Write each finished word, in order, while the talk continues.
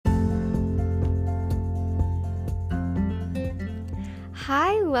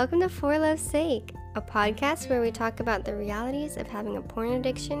Hi, welcome to For Love's Sake, a podcast where we talk about the realities of having a porn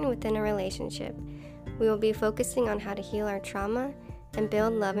addiction within a relationship. We will be focusing on how to heal our trauma and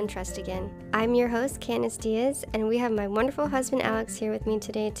build love and trust again. I'm your host, Candice Diaz, and we have my wonderful husband, Alex, here with me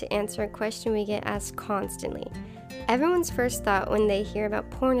today to answer a question we get asked constantly. Everyone's first thought when they hear about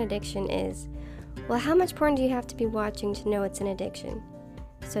porn addiction is, well, how much porn do you have to be watching to know it's an addiction?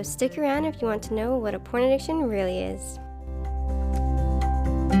 So stick around if you want to know what a porn addiction really is.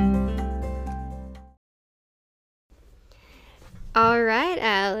 All right,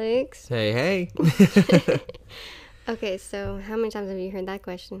 Alex. Hey. Okay, so how many times have you heard that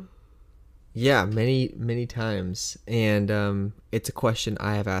question? Yeah, many times. And it's a question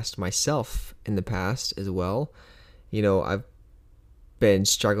I have asked myself in the past as well. You know, I've been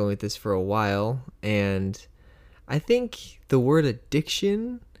struggling with this for a while, and I think the word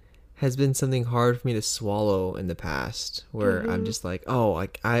addiction has been something hard for me to swallow in the past, where I'm just like,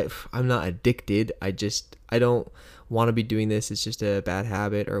 I'm not addicted. I don't want to be doing this. It's just a bad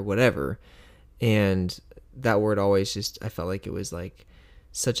habit or whatever. And that word always I felt like it was like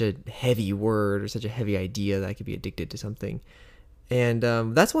such a heavy word or such a heavy idea that I could be addicted to something. And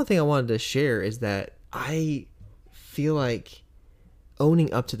that's one thing I wanted to share, is that I feel like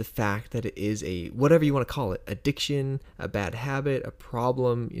owning up to the fact that it is a, whatever you want to call it, addiction, a bad habit, a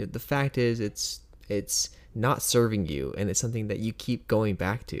problem. The fact is it's not serving you, and it's something that you keep going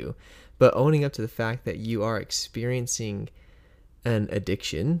back to. But owning up to the fact that you are experiencing an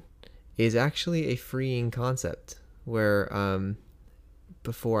addiction is actually a freeing concept, where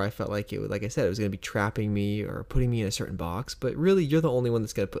before I felt like it would, like I said, it was going to be trapping me or putting me in a certain box, but really you're the only one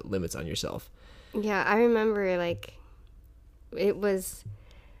that's going to put limits on yourself. Yeah, I remember I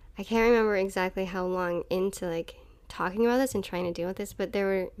can't remember exactly how long into talking about this and trying to deal with this, but there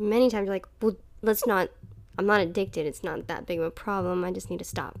were many times well, I'm not addicted. It's not that big of a problem. I just need to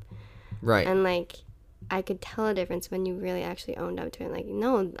stop. Right. And I could tell a difference when you really actually owned up to it.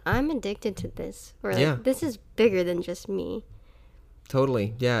 No, I'm addicted to this. Or this is bigger than just me.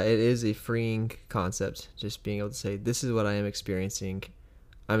 Totally. Yeah, it is a freeing concept. Just being able to say, this is what I am experiencing.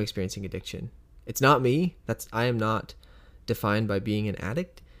 I'm experiencing addiction. It's not me. I am not defined by being an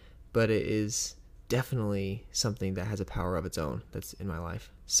addict, but it is definitely something that has a power of its own that's in my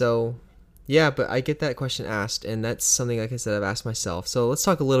life. So yeah, but I get that question asked, and that's something, like I said, I've asked myself. So let's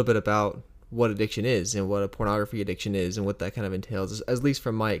talk a little bit about what addiction is and what a pornography addiction is and what that kind of entails, at least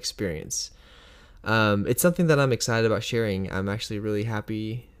from my experience. It's something that I'm excited about sharing. I'm actually really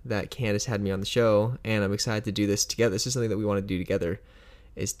happy that Candice had me on the show, and I'm excited to do this together. This is something that we want to do together,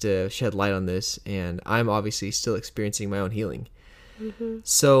 is to shed light on this, and I'm obviously still experiencing my own healing. Mm-hmm.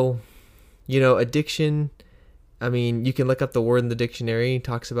 So, addiction, I mean, you can look up the word in the dictionary. It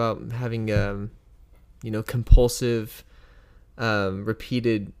talks about having, compulsive,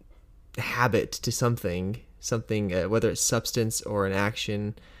 repeated habit to something, whether it's substance or an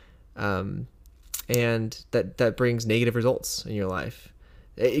action, and that brings negative results in your life.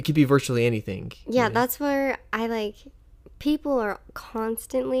 It could be virtually anything. Yeah, that's where people are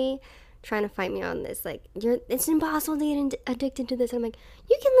constantly trying to fight me on this. It's impossible to get addicted to this. And I'm like,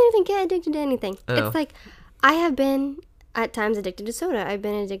 you can literally get addicted to anything. It's like, I have been at times addicted to soda. I've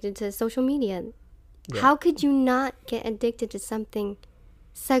been addicted to social media. Yeah. How could you not get addicted to something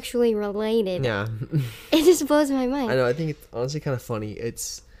sexually related? Yeah. It just blows my mind. I know. I think it's honestly kind of funny.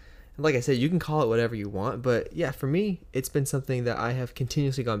 It's, like I said, you can call it whatever you want, but yeah, for me, it's been something that I have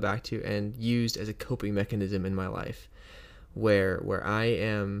continuously gone back to and used as a coping mechanism in my life, where I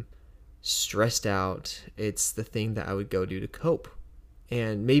am stressed out. It's the thing that I would go do to cope.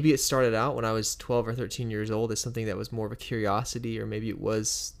 And maybe it started out when I was 12 or 13 years old as something that was more of a curiosity, or maybe it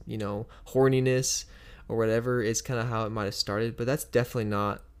was, horniness or whatever is kind of how it might have started. But that's definitely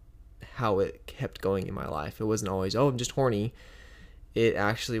not how it kept going in my life. It wasn't always, I'm just horny. It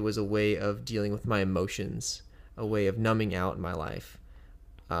actually was a way of dealing with my emotions, a way of numbing out in my life,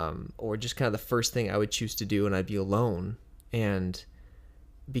 or just kind of the first thing I would choose to do when I'd be alone, and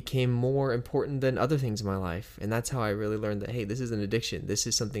became more important than other things in my life. And that's how I really learned that, hey, this is an addiction. This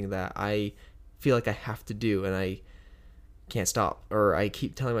is something that I feel like I have to do, and I can't stop. Or I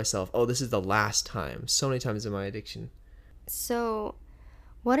keep telling myself, this is the last time. So many times in my addiction. So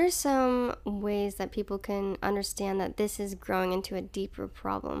what are some ways that people can understand that this is growing into a deeper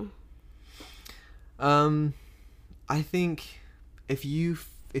problem? I think if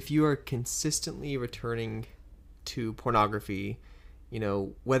you are consistently returning to pornography,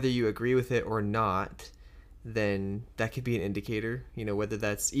 whether you agree with it or not, then that could be an indicator, whether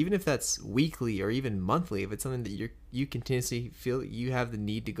that's, even if that's weekly or even monthly, if it's something that you continuously feel you have the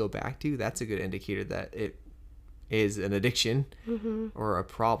need to go back to, that's a good indicator that is an addiction or a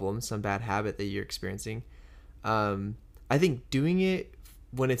problem, some bad habit that you're experiencing. I think doing it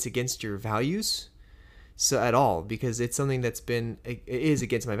when it's against your values, so at all, because it's something it is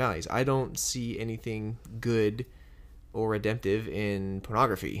against my values. I don't see anything good or redemptive in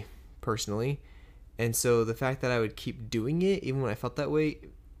pornography, personally. And so the fact that I would keep doing it, even when I felt that way,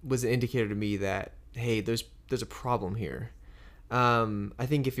 was an indicator to me that, hey, there's a problem here. I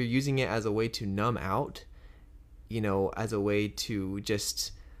think if you're using it as a way to numb out, as a way to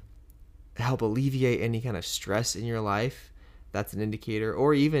just help alleviate any kind of stress in your life, that's an indicator.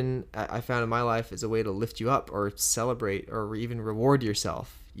 Or even, I found in my life, as a way to lift you up or celebrate or even reward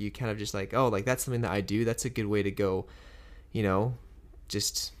yourself. You kind of just like, oh, like that's something that I do. That's a good way to go,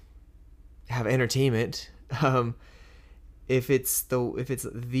 just have entertainment. If it's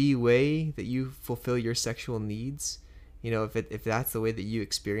the way that you fulfill your sexual needs, if that's the way that you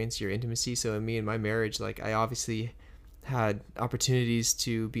experience your intimacy. So in me and my marriage, like I obviously had opportunities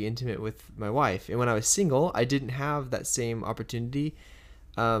to be intimate with my wife, and when I was single, I didn't have that same opportunity.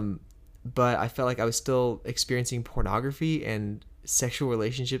 But I felt like I was still experiencing pornography and sexual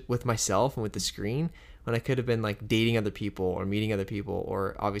relationship with myself and with the screen, when I could have been like dating other people or meeting other people,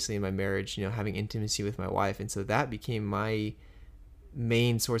 or obviously in my marriage, having intimacy with my wife. And so that became my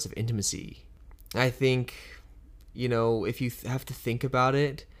main source of intimacy. I think, if you have to think about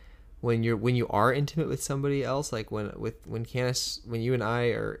it, when you are intimate with somebody else, like when Candace, when you and I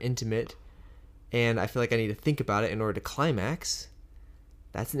are intimate, and I feel like I need to think about it in order to climax,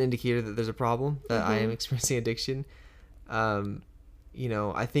 that's an indicator that there's a problem, that I am experiencing addiction.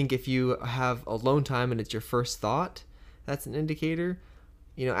 I think if you have alone time and it's your first thought, that's an indicator.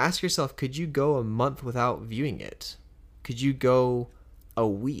 Ask yourself, could you go a month without viewing it? Could you go a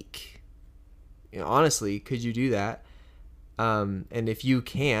week? Honestly, could you do that? And if you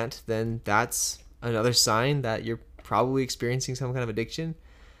can't, then that's another sign that you're probably experiencing some kind of addiction.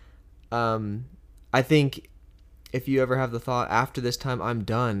 I think if you ever have the thought, after this time I'm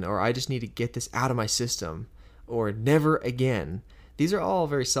done, or I just need to get this out of my system, or never again, these are all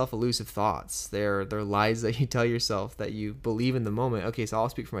very self-elusive thoughts. They're lies that you tell yourself that you believe in the moment. Okay, so I'll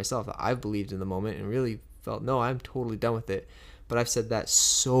speak for myself. I've believed in the moment and really felt, no, I'm totally done with it. But I've said that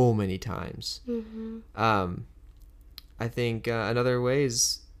so many times. I think another way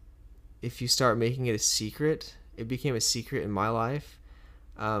is if you start making it a secret. It became a secret in my life.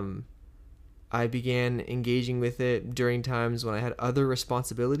 I began engaging with it during times when I had other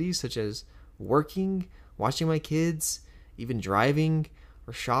responsibilities, such as working, watching my kids, even driving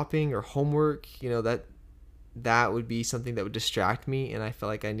or shopping or homework. That would be something that would distract me, and I felt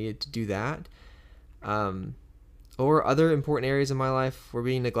like I needed to do that. Or other important areas of my life were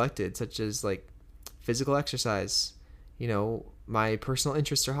being neglected, such as like physical exercise, my personal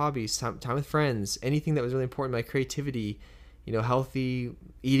interests or hobbies, time with friends, anything that was really important, my creativity, healthy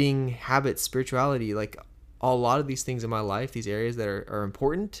eating habits, spirituality, like a lot of these things in my life, these areas that are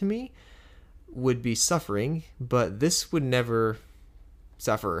important to me, would be suffering, but this would never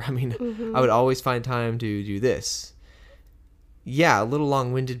suffer. I mean, I would always find time to do this. Yeah, a little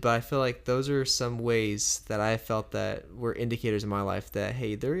long-winded, but I feel like those are some ways that I felt that were indicators in my life that,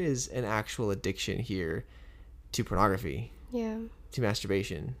 hey, there is an actual addiction here to pornography. Yeah. To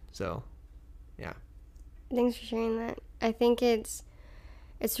masturbation. So, yeah. Thanks for sharing that. I think it's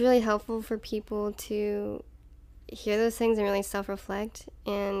really helpful for people to hear those things and really self-reflect,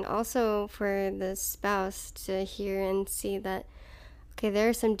 and also for the spouse to hear and see that, okay, there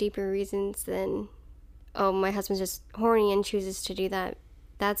are some deeper reasons than, oh, my husband's just horny and chooses to do that.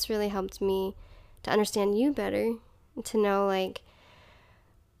 That's really helped me to understand you better, to know, like,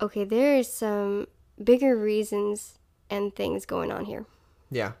 okay, there are some bigger reasons and things going on here.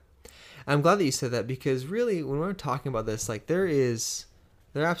 Yeah. I'm glad that you said that, because really when we're talking about this, like there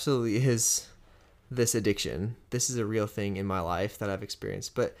absolutely is this addiction. This is a real thing in my life that I've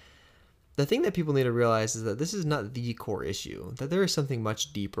experienced. But the thing that people need to realize is that this is not the core issue, that there is something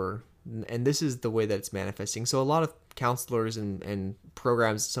much deeper, and this is the way that it's manifesting. So a lot of counselors and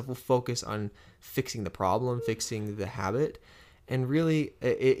programs and stuff will focus on fixing the problem, fixing the habit, and really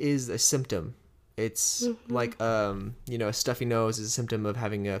it is a symptom. It's like, a stuffy nose is a symptom of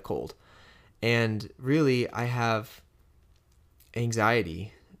having a cold. And really I have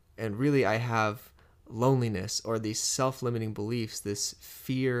anxiety, and really I have loneliness, or these self-limiting beliefs, this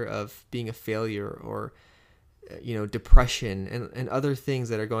fear of being a failure, or depression and other things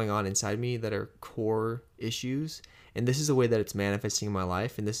that are going on inside me that are core issues. And this is the way that it's manifesting in my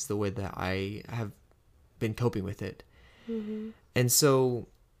life, and this is the way that I have been coping with it. And so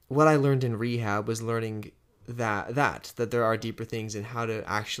what I learned in rehab was learning that there are deeper things and how to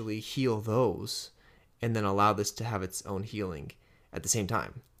actually heal those. and then allow this to have its own healing at the same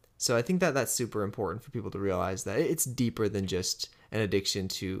time. So I think that that's super important for people to realize that it's deeper than just an addiction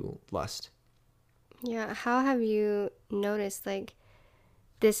to lust. Yeah, how have you noticed, like,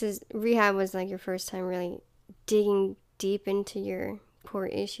 rehab was like your first time really digging deep into your core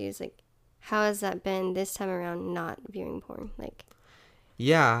issues? Like, how has that been this time around not viewing porn? Like,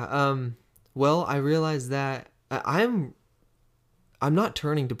 Yeah, well, I realized that I'm not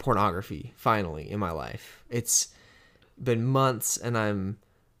turning to pornography finally in my life. It's been months and I'm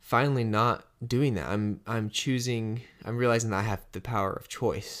finally not doing that. I'm realizing that I have the power of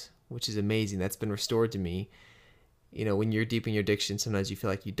choice, which is amazing. That's been restored to me. You know, when you're deep in your addiction, sometimes you feel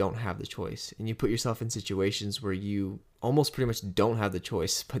like you don't have the choice, and you put yourself in situations where you almost pretty much don't have the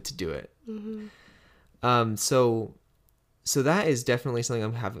choice but to do it. So that is definitely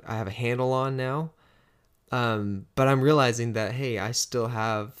something I have a handle on now. But I'm realizing that, hey, I still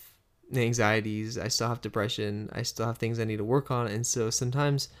have anxieties, I still have depression, I still have things I need to work on. And so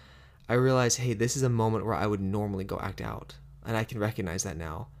sometimes I realize, hey, this is a moment where I would normally go act out. And I can recognize that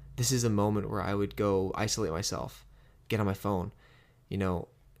now. This is a moment where I would go isolate myself, get on my phone,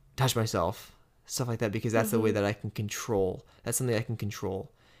 touch myself, stuff like that, because that's the way that I can control. That's something I can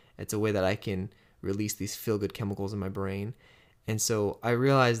control. It's a way that I can release these feel-good chemicals in my brain. And so I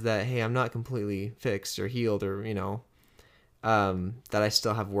realized that, hey, I'm not completely fixed or healed or, that I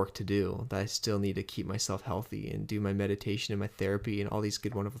still have work to do, that I still need to keep myself healthy and do my meditation and my therapy and all these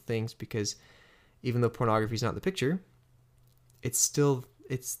good, wonderful things, because even though pornography is not the picture,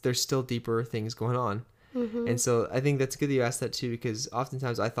 there's still deeper things going on. And so I think that's good that you asked that too, because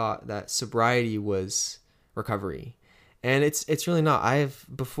oftentimes I thought that sobriety was recovery. And it's really not.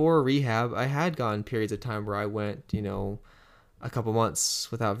 Before rehab, I had gone periods of time where I went, a couple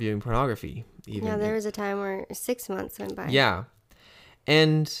months without viewing pornography. Even. Yeah, there was a time where 6 months went by. Yeah.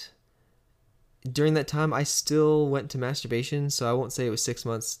 And during that time, I still went to masturbation. So I won't say it was 6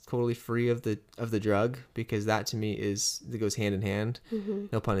 months totally free of the drug, because that to me it goes hand in hand.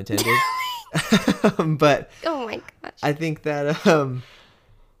 No pun intended. But oh my gosh, I think that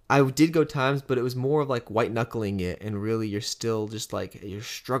I did go times, but it was more of like white knuckling it, and really you're still just like you're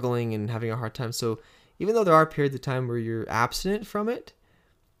struggling and having a hard time. So even though there are periods of time where you're abstinent from it,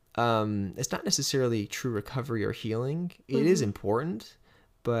 it's not necessarily true recovery or healing. It is important,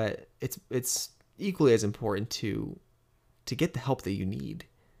 but it's equally as important to get the help that you need,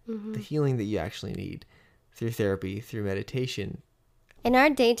 the healing that you actually need through therapy, through meditation. In our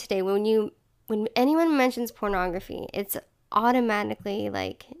day to day, when anyone mentions pornography, it's automatically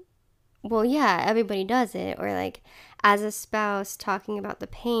like, well, yeah, everybody does it. Or like, as a spouse talking about the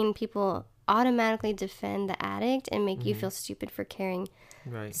pain, people automatically defend the addict and make you feel stupid for caring.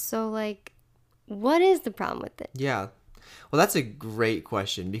 Right. So like, what is the problem with it? Yeah. Well, that's a great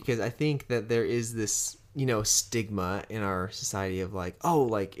question, because I think that there is this, stigma in our society of like, oh,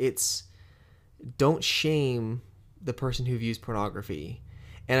 like don't shame the person who views pornography.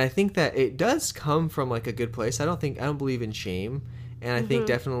 And I think that it does come from like a good place. I don't believe in shame. And I think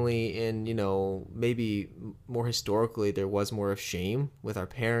definitely in, maybe more historically, there was more of shame with our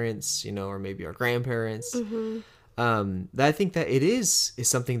parents, or maybe our grandparents. That I think that it is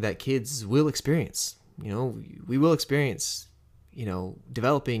something that kids will experience. We will experience,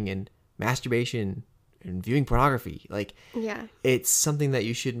 developing and masturbation and viewing pornography. Like, Yeah. it's something that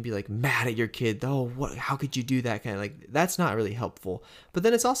you shouldn't be like mad at your kid. Oh, how could you do that? Kind of like, that's not really helpful. But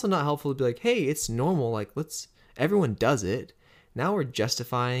then it's also not helpful to be like, hey, it's normal. Like, everyone does it. Now we're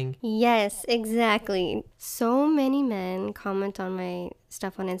justifying. Yes, exactly. So many men comment on my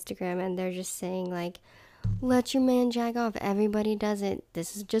stuff on Instagram and they're just saying like, let your man jack off. Everybody does it.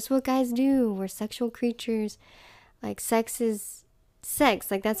 This is just what guys do. We're sexual creatures. Like, sex is sex.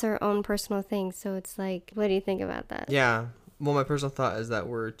 Like, that's our own personal thing. So it's like, what do you think about that? Yeah. Well, my personal thought is that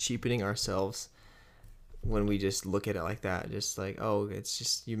we're cheapening ourselves when we just look at it like that. Just like, oh, it's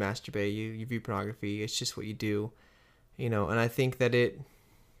just you masturbate, you view pornography. It's just what you do. And I think that it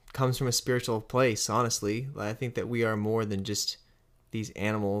comes from a spiritual place, honestly. I think that we are more than just these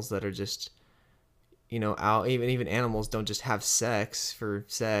animals that are just, out. Even animals don't just have sex for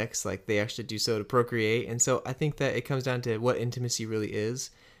sex. Like, they actually do so to procreate. And so I think that it comes down to what intimacy really is,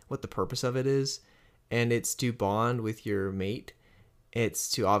 what the purpose of it is. And it's to bond with your mate.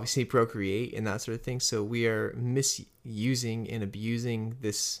 It's to obviously procreate and that sort of thing. So we are misusing and abusing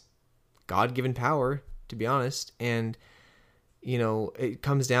this God-given power, to be honest. And it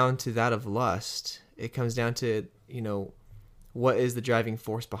comes down to that of lust. It comes down to what is the driving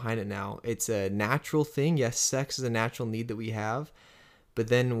force behind it now. It's a natural thing. Yes, sex is a natural need that we have, but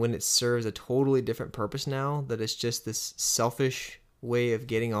then when it serves a totally different purpose now, that it's just this selfish way of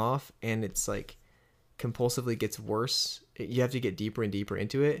getting off, and it's like compulsively gets worse, you have to get deeper and deeper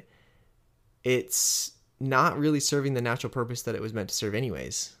into it. It's not really serving the natural purpose that it was meant to serve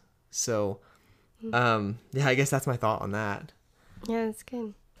anyways. So, yeah, I guess that's my thought on that. Yeah, that's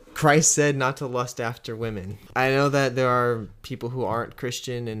good. Christ said not to lust after women. I know that there are people who aren't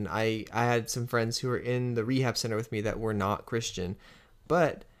Christian, and I had some friends who were in the rehab center with me that were not Christian.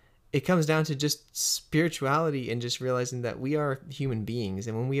 But it comes down to just spirituality and just realizing that we are human beings.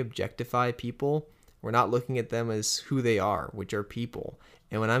 And when we objectify people, we're not looking at them as who they are, which are people.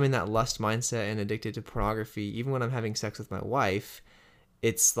 And when I'm in that lust mindset and addicted to pornography, even when I'm having sex with my wife,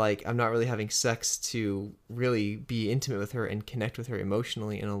 it's like I'm not really having sex to really be intimate with her and connect with her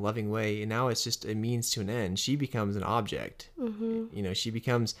emotionally in a loving way. And now it's just a means to an end. She becomes an object. She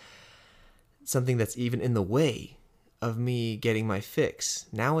becomes something that's even in the way of me getting my fix.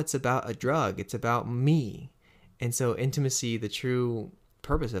 Now it's about a drug. It's about me. And so intimacy, the true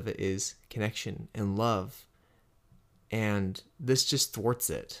purpose of it is connection and love. And this just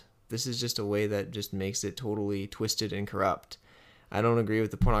thwarts it. This is just a way that just makes it totally twisted and corrupt. I don't agree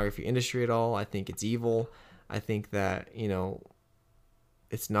with the pornography industry at all. I think it's evil. I think that,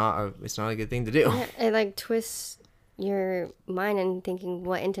 it's not a good thing to do. Yeah, it twists your mind and thinking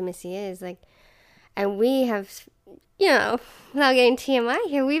what intimacy is. And we have, without getting TMI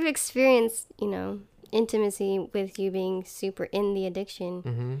here, we've experienced, intimacy with you being super in the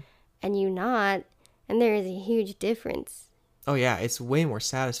addiction and you not. And there is a huge difference. Oh, yeah. It's way more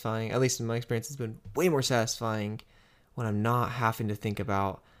satisfying. At least in my experience, it's been way more satisfying when I'm not having to think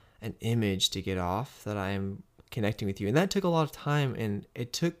about an image to get off, that I am connecting with you. And that took a lot of time, and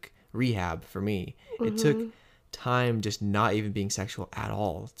it took rehab for me. It took time just not even being sexual at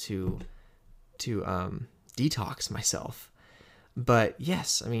all to detox myself. But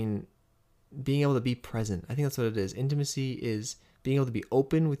yes, I mean, being able to be present, I think that's what it is. Intimacy is being able to be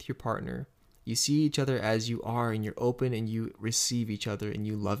open with your partner. You see each other as you are, and you're open, and you receive each other, and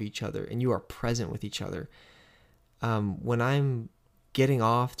you love each other, and you are present with each other. When I'm getting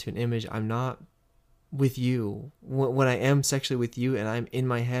off to an image, I'm not with you. When I am sexually with you and I'm in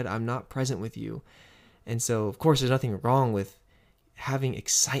my head, I'm not present with you. And so, of course, there's nothing wrong with having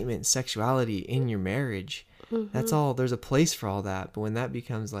excitement and sexuality in your marriage. That's all. There's a place for all that. But when that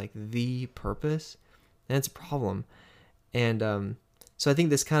becomes like the purpose, then it's a problem. And so I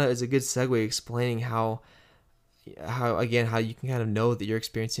think this kind of is a good segue explaining how you can kind of know that you're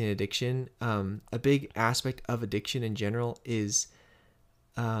experiencing addiction. A big aspect of addiction in general is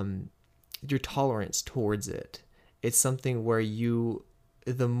your tolerance towards it. It's something where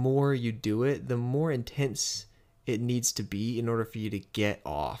the more you do it, the more intense it needs to be in order for you to get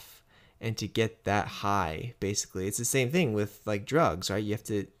off and to get that high. Basically, it's the same thing with drugs, right? You have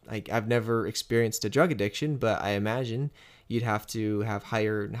to, I've never experienced a drug addiction, but I imagine you'd have to have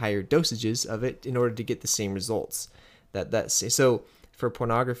higher and higher dosages of it in order to get the same results. So for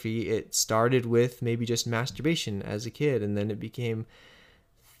pornography, it started with maybe just masturbation as a kid, and then it became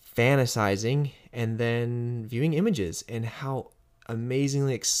fantasizing and then viewing images, and how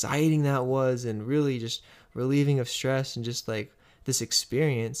amazingly exciting that was, and really just relieving of stress and just this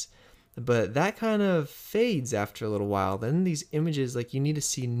experience. But that kind of fades after a little while. Then these images, you need to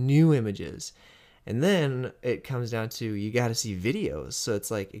see new images. And then it comes down to, you got to see videos. So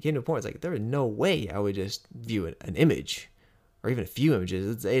it's it came to a point, there was no way I would just view an image or even a few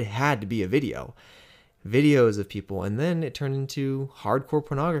images. It had to be a videos of people. And then it turned into hardcore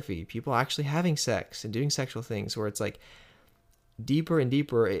pornography, people actually having sex and doing sexual things, where it's deeper and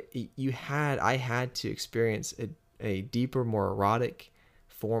deeper. I had to experience a deeper, more erotic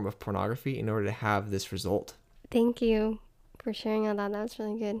form of pornography in order to have this result. Thank you for sharing all that. That was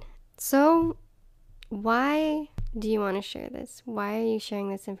really good. So, why do you want to share this? Why are you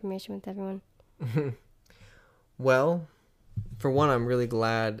sharing this information with everyone? Well, for one, I'm really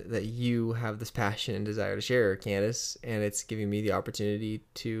glad that you have this passion and desire to share, Candace, and it's giving me the opportunity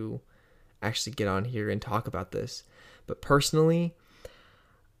to actually get on here and talk about this. But personally,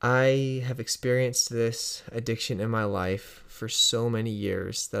 I have experienced this addiction in my life for so many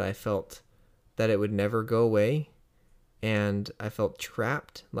years that I felt that it would never go away. And I felt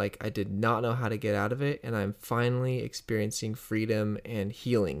trapped, I did not know how to get out of it, and I'm finally experiencing freedom and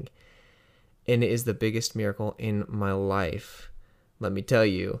healing. And it is the biggest miracle in my life. Let me tell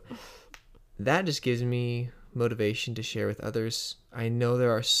you, that just gives me motivation to share with others. I know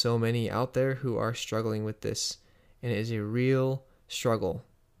there are so many out there who are struggling with this, and it is a real struggle.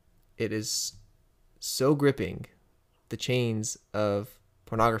 It is so gripping, the chains of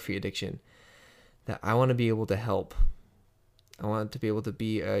pornography addiction, that I want to be able to help. I want to be able to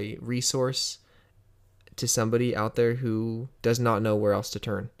be a resource to somebody out there who does not know where else to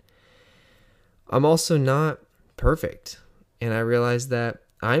turn. I'm also not perfect. And I realize that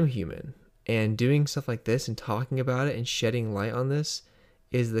I'm human. And doing stuff like this and talking about it and shedding light on this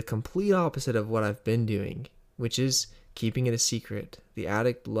is the complete opposite of what I've been doing, which is keeping it a secret. The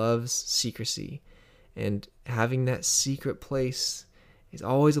addict loves secrecy. And having that secret place is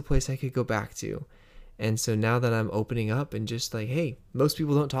always a place I could go back to. And so now that I'm opening up and just like, hey, most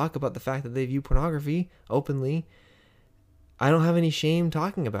people don't talk about the fact that they view pornography openly. I don't have any shame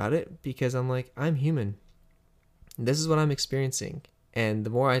talking about it because I'm like, I'm human. This is what I'm experiencing. And the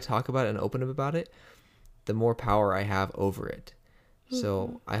more I talk about it and open up about it, the more power I have over it.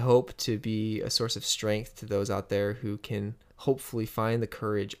 So I hope to be a source of strength to those out there who can hopefully find the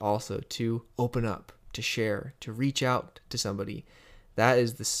courage also to open up, to share, to reach out to somebody. That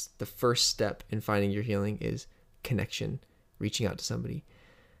is the first step in finding your healing is connection, reaching out to somebody.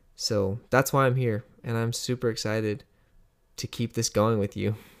 So that's why I'm here, and I'm super excited to keep this going with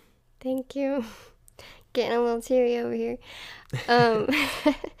you. Thank you. Getting a little teary over here.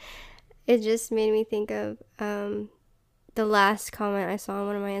 It just made me think of the last comment I saw on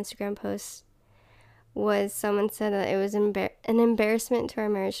one of my Instagram posts was someone said that it was an embarrassment to our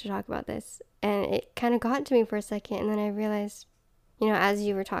marriage to talk about this. And it kind of got to me for a second. And then I realized, as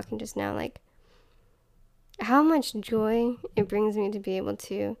you were talking just now, like how much joy it brings me to be able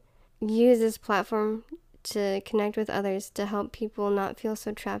to use this platform to connect with others, to help people not feel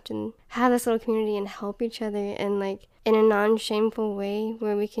so trapped and have this little community and help each other and like in a non-shameful way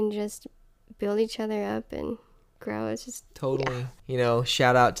where we can just build each other up and grow. It's just totally,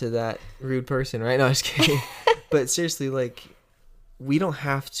 shout out to that rude person, right? No, I'm just kidding. But seriously, like we don't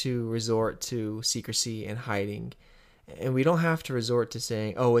have to resort to secrecy and hiding. And we don't have to resort to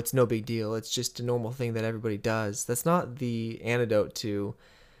saying, oh, it's no big deal. It's just a normal thing that everybody does. That's not the antidote to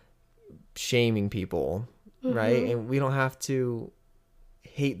shaming people, right? And we don't have to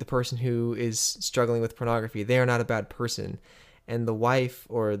hate the person who is struggling with pornography. They are not a bad person. And the wife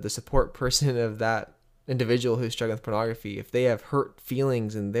or the support person of that individual who's struggling with pornography, if they have hurt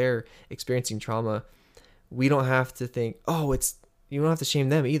feelings and they're experiencing trauma, we don't have to think, you don't have to shame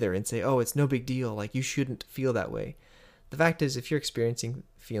them either and say, oh, it's no big deal. Like you shouldn't feel that way. The fact is, if you're experiencing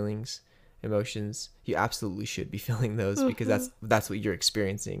feelings, emotions, you absolutely should be feeling those because that's what you're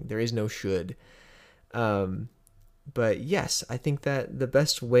experiencing. There is no should. But yes, I think that the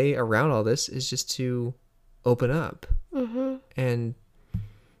best way around all this is just to open up and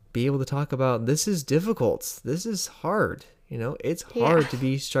be able to talk about this is difficult. This is hard. It's hard to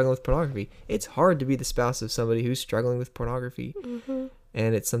be struggling with pornography. It's hard to be the spouse of somebody who's struggling with pornography.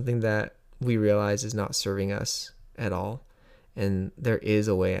 And it's something that we realize is not serving us at all. And there is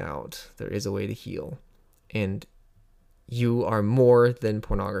a way out. There is a way to heal. And you are more than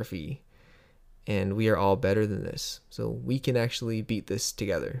pornography. And we are all better than this. So we can actually beat this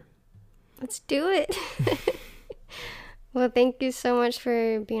together. Let's do it. Well, thank you so much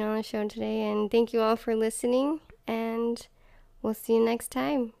for being on the show today. And thank you all for listening. And we'll see you next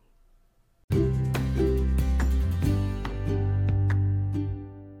time.